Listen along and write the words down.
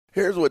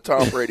Here's what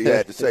Tom Brady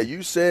had to say.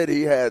 You said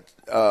he had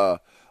a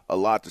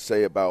lot to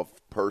say about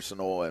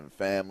personal and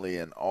family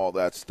and all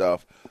that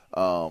stuff,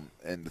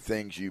 and the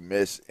things you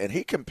miss. And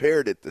he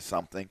compared it to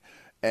something,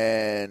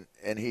 and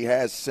he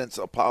has since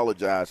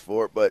apologized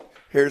for it. But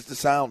here's the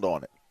sound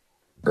on it.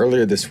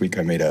 Earlier this week,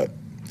 I made a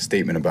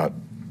statement about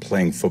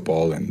playing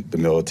football and the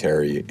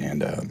military,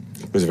 and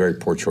it was a very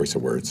poor choice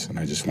of words. And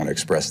I just want to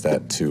express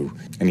that to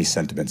any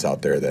sentiments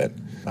out there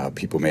that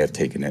people may have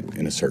taken it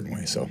in a certain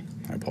way. So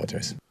I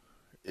apologize.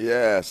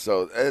 Yeah,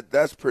 so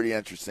that's pretty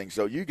interesting.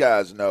 So you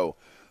guys know,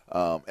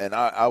 and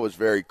I was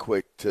very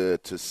quick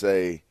to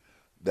say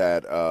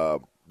that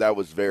that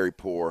was very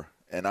poor,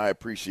 and I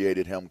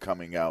appreciated him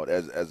coming out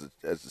as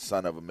the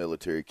son of a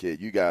military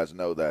kid. You guys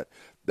know that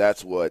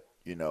that's what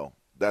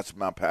that's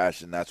my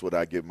passion. That's what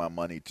I give my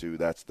money to.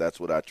 That's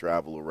what I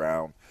travel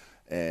around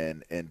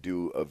and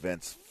do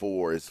events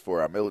for, is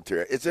for our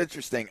military. It's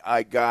interesting.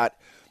 I got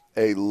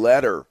a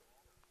letter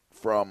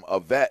from a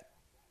vet.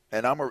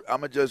 And I'm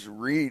gonna just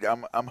read.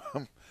 I'm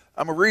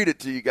gonna read it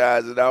to you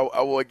guys, and I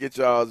want to get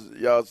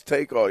y'all's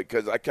take on it,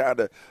 because I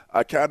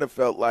kind of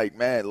felt like,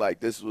 man, like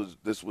this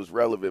was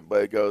relevant.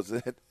 But it goes,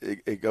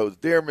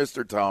 Dear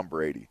Mr. Tom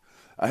Brady,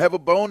 I have a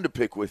bone to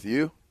pick with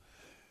you.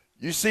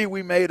 You see,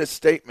 we made a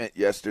statement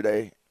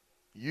yesterday.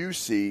 You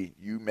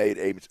made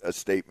a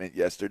statement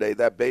yesterday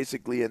that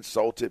basically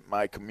insulted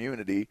my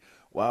community,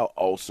 while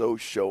also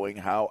showing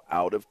how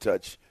out of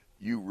touch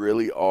you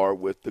really are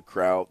with the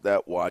crowd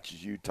that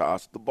watches you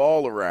toss the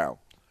ball around.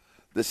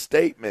 The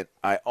statement,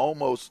 I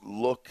almost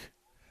look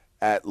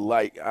at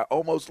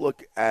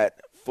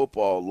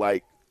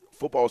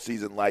football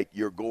season like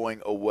you're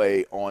going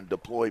away on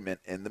deployment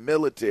in the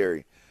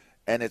military.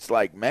 And it's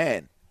like,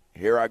 man,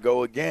 here I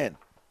go again.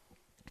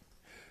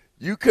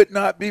 You could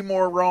not be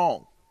more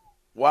wrong.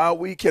 While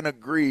we can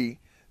agree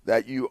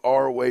that you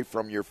are away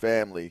from your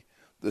family,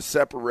 the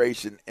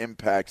separation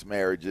impacts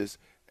marriages,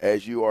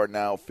 as you are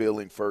now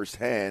feeling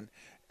firsthand,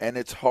 and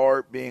it's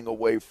hard being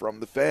away from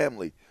the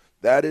family.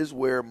 That is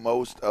where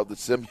most of the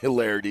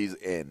similarities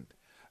end.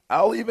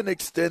 I'll even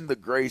extend the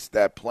grace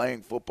that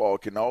playing football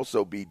can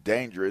also be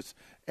dangerous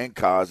and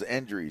cause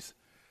injuries.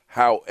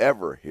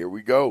 However, here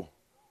we go.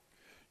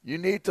 You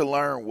need to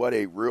learn what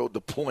a real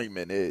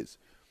deployment is.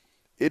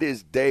 It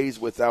is days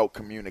without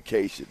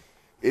communication.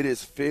 It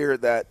is fear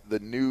that the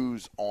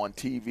news on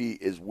TV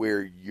is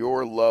where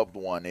your loved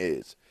one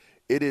is.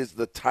 It is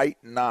the tight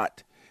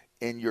knot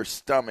in your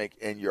stomach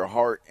and your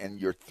heart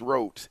and your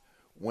throat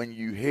when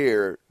you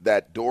hear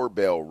that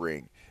doorbell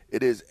ring.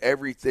 It is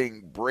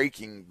everything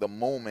breaking the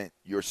moment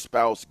your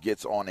spouse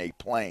gets on a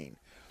plane.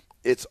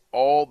 It's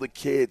all the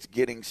kids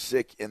getting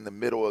sick in the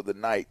middle of the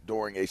night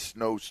during a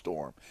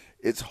snowstorm.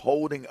 It's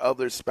holding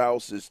other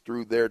spouses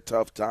through their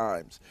tough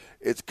times.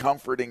 It's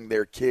comforting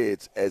their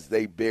kids as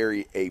they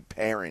bury a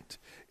parent.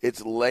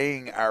 It's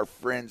laying our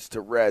friends to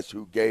rest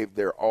who gave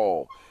their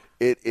all.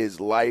 It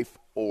is life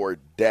or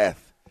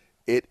death.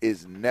 It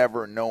is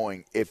never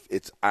knowing if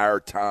it's our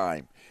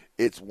time.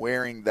 It's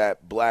wearing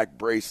that black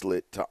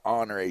bracelet to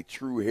honor a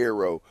true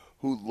hero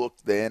who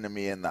looked the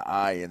enemy in the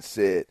eye and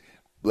said,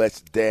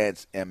 let's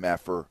dance,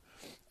 MFer.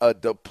 A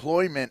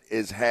deployment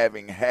is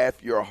having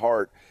half your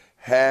heart,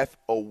 half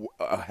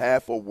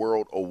a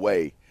world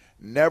away,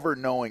 never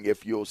knowing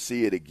if you'll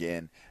see it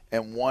again,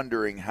 and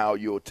wondering how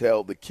you'll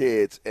tell the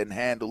kids and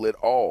handle it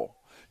all.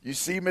 You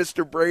see,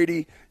 Mr.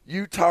 Brady,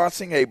 you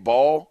tossing a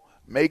ball,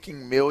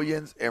 making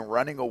millions, and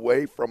running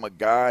away from a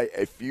guy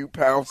a few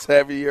pounds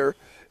heavier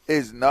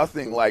is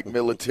nothing like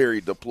military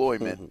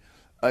deployment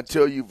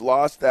until you've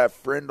lost that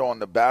friend on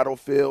the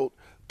battlefield,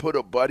 put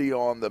a buddy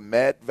on the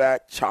medvac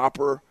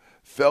chopper,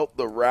 felt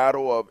the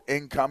rattle of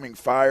incoming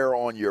fire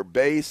on your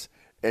base,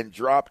 and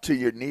dropped to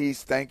your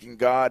knees thanking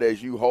God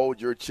as you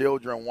hold your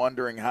children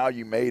wondering how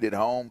you made it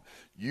home.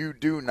 You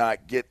do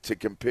not get to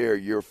compare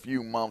your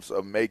few months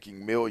of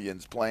making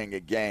millions playing a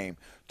game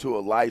to a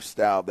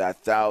lifestyle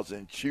that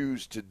thousands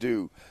choose to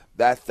do,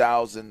 that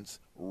thousands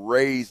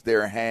raise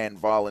their hand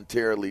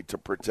voluntarily to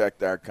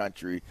protect our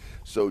country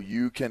so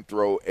you can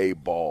throw a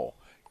ball.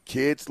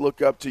 Kids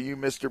look up to you,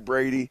 Mr.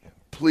 Brady.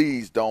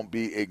 Please don't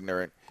be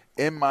ignorant.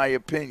 In my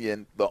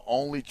opinion, the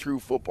only true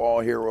football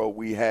hero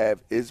we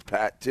have is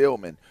Pat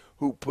Tillman,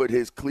 who put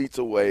his cleats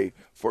away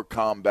for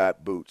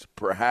combat boots.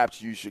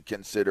 Perhaps you should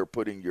consider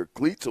putting your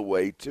cleats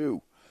away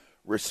too.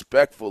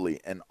 Respectfully,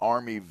 an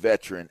Army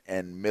veteran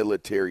and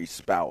military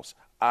spouse,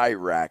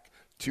 Iraq,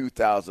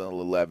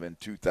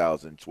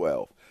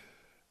 2011-2012.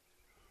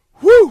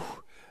 Whew!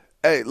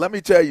 Hey, let me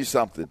tell you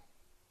something.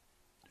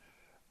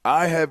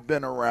 I have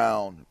been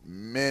around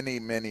many,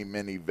 many,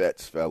 many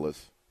vets,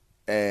 fellas.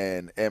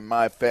 And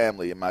my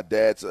family, and my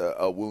dad's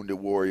a wounded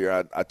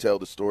warrior. I tell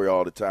the story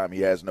all the time.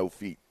 He has no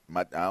feet.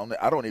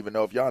 I don't even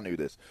know if y'all knew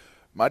this.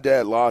 My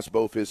dad lost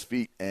both his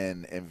feet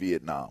in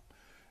Vietnam,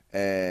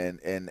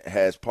 and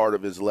has part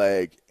of his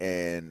leg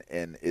and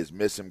is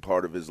missing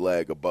part of his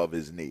leg above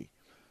his knee.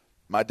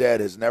 My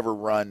dad has never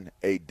run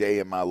a day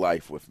in my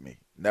life with me.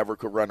 Never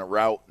could run a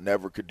route.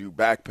 Never could do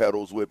back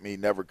pedals with me.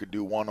 Never could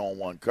do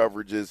one-on-one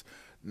coverages.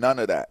 None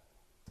of that.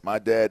 my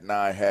dad and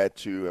I had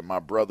to, and my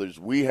brothers,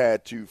 we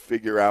had to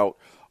figure out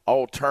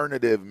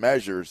alternative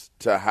measures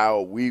to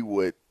how we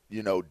would,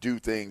 do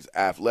things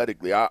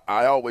athletically. I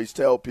always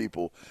tell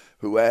people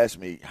who ask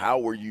me, how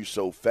were you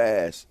so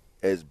fast,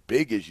 as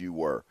big as you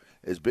were,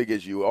 as big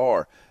as you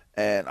are?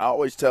 And I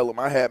always tell them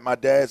I had my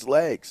dad's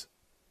legs.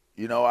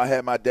 I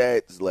had my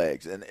dad's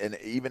legs, and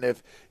even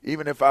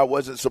if I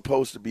wasn't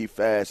supposed to be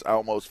fast, I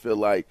almost feel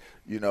like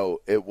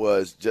it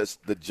was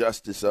just the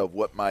justice of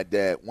what my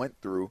dad went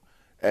through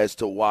as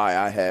to why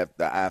I have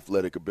the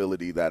athletic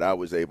ability that I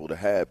was able to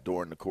have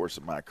during the course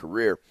of my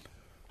career.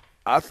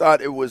 I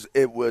thought it was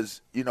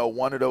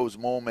one of those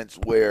moments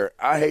where,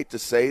 I hate to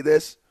say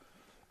this,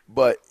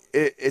 but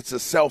it's a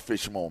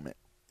selfish moment.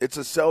 It's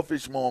a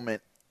selfish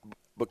moment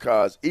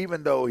because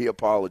even though he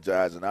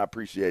apologized, and I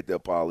appreciate the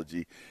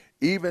apology,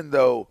 even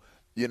though,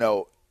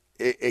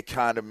 it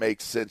kind of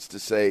makes sense to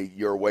say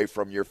you're away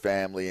from your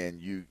family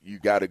and you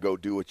got to go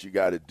do what you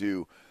got to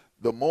do,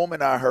 the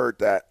moment I heard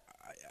that,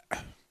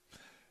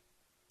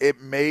 it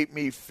made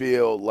me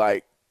feel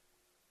like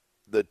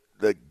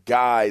the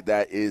guy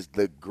that is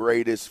the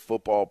greatest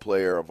football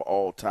player of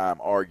all time,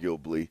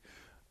 arguably,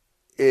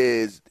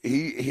 is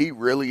he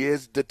really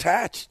is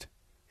detached.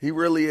 He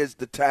really is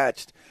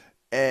detached.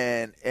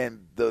 And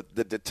the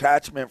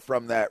detachment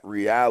from that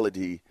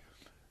reality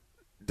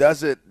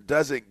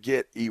doesn't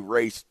get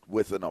erased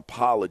with an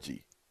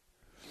apology.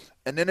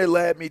 And then it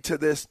led me to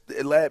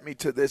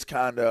this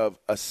kind of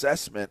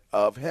assessment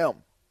of him.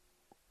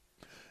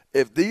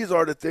 If these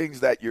are the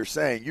things that you're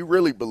saying, you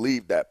really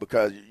believe that,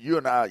 because you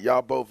and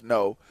y'all both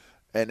know,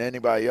 and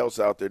anybody else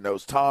out there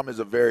knows, Tom is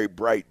a very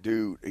bright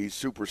dude. He's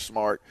super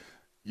smart.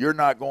 You're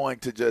not going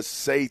to just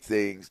say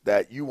things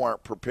that you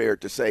weren't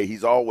prepared to say.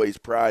 He's always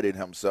prided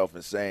himself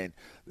in saying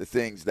the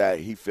things that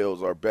he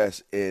feels are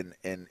best in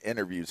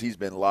interviews. He's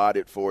been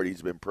lauded for it.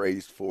 He's been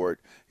praised for it.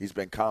 He's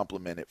been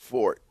complimented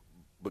for it,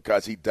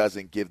 because he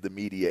doesn't give the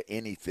media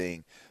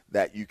anything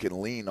that you can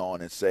lean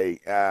on and say,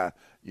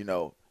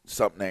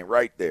 something ain't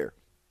right there.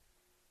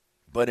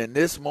 But in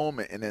this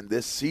moment and in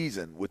this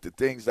season, with the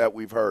things that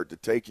we've heard, the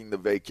taking the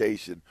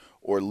vacation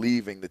or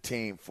leaving the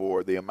team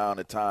for the amount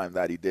of time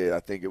that he did, I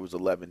think it was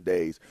 11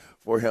 days,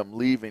 for him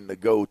leaving to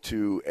go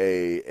to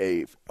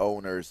a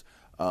owner's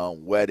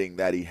wedding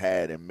that he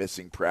had and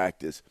missing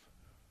practice,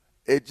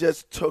 it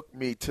just took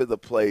me to the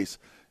place,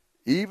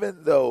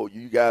 even though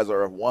you guys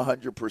are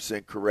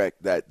 100%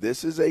 correct that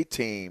this is a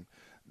team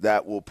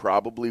that will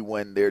probably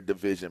win their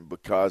division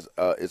because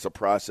it's a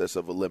process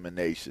of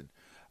elimination,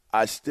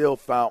 I still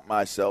found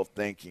myself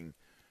thinking,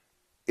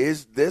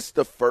 is this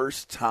the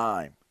first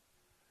time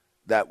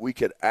that we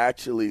could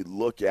actually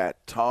look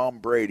at Tom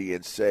Brady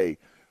and say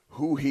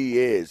who he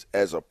is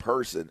as a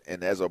person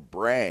and as a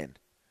brand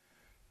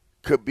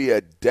could be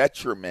a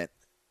detriment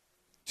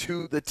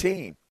to the team?